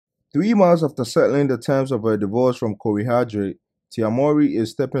3 months after settling the terms of her divorce from Cory Hardrict, Mowry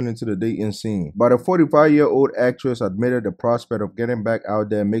is stepping into the dating scene. But the 45-year-old actress admitted the prospect of getting back out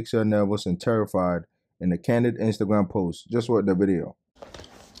there makes her nervous and terrified in a candid Instagram post. Just watch the video.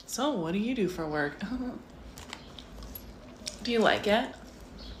 So, what do you do for work? Do you like it?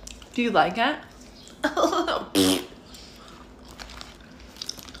 Do you like it?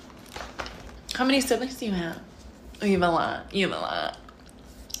 How many siblings do you have? Oh, you have a lot. You have a lot.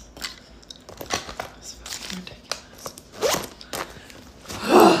 That's fucking ridiculous.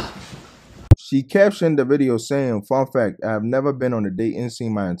 She captioned the video saying, "Fun fact, I have never been on a dating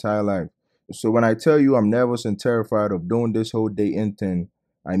scene my entire life. So when I tell you I'm nervous and terrified of doing this whole dating thing,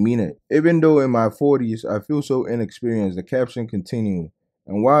 I mean it. Even though in my 40s I feel so inexperienced," the caption continued.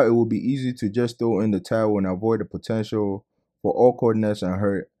 And while it would be easy to just throw in the towel and avoid the potential for awkwardness and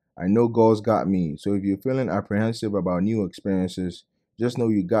hurt, I know God's got me. So if you're feeling apprehensive about new experiences, just know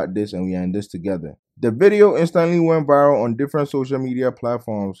you got this and we are in this together. The video instantly went viral on different social media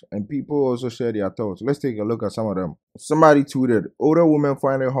platforms and people also shared their thoughts. Let's take a look at some of them. Somebody tweeted, "Older women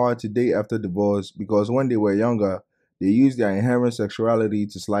find it hard to date after divorce because when they were younger, they used their inherent sexuality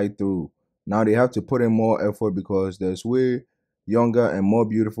to slide through. Now they have to put in more effort because there's way younger and more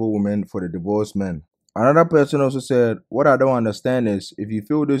beautiful women for the divorced men." Another person also said, "What I don't understand is, if you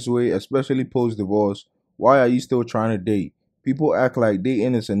feel this way, especially post-divorce, why are you still trying to date? People act like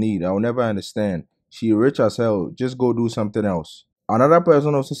dating is a need. I will never understand. She rich as hell. Just go do something else." Another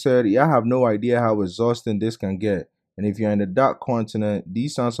person also said, "Yeah, I have no idea how exhausting this can get. And if you're in the dark continent,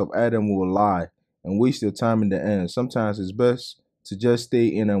 these sons of Adam will lie and waste your time in the end. Sometimes it's best to just stay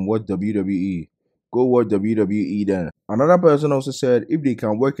in and watch WWE. Go watch WWE then." Another person also said, "If they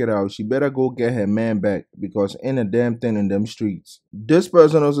can work it out, she better go get her man back because ain't a damn thing in them streets." This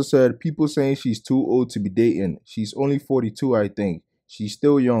person also said, "People saying she's too old to be dating. She's only 42, I think. She's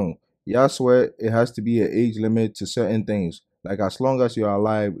still young. Yeah, I swear it has to be an age limit to certain things. Like as long as you're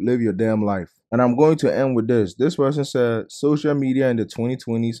alive, live your damn life." And I'm going to end with this. This person said, "Social media in the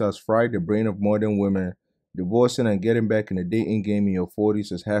 2020s has fried the brain of modern women. Divorcing and getting back in the dating game in your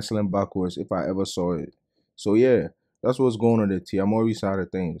 40s is hassling backwards if I ever saw it." So yeah, that's what's going on the Tiamori side of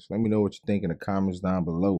things. Let me know what you think in the comments down below.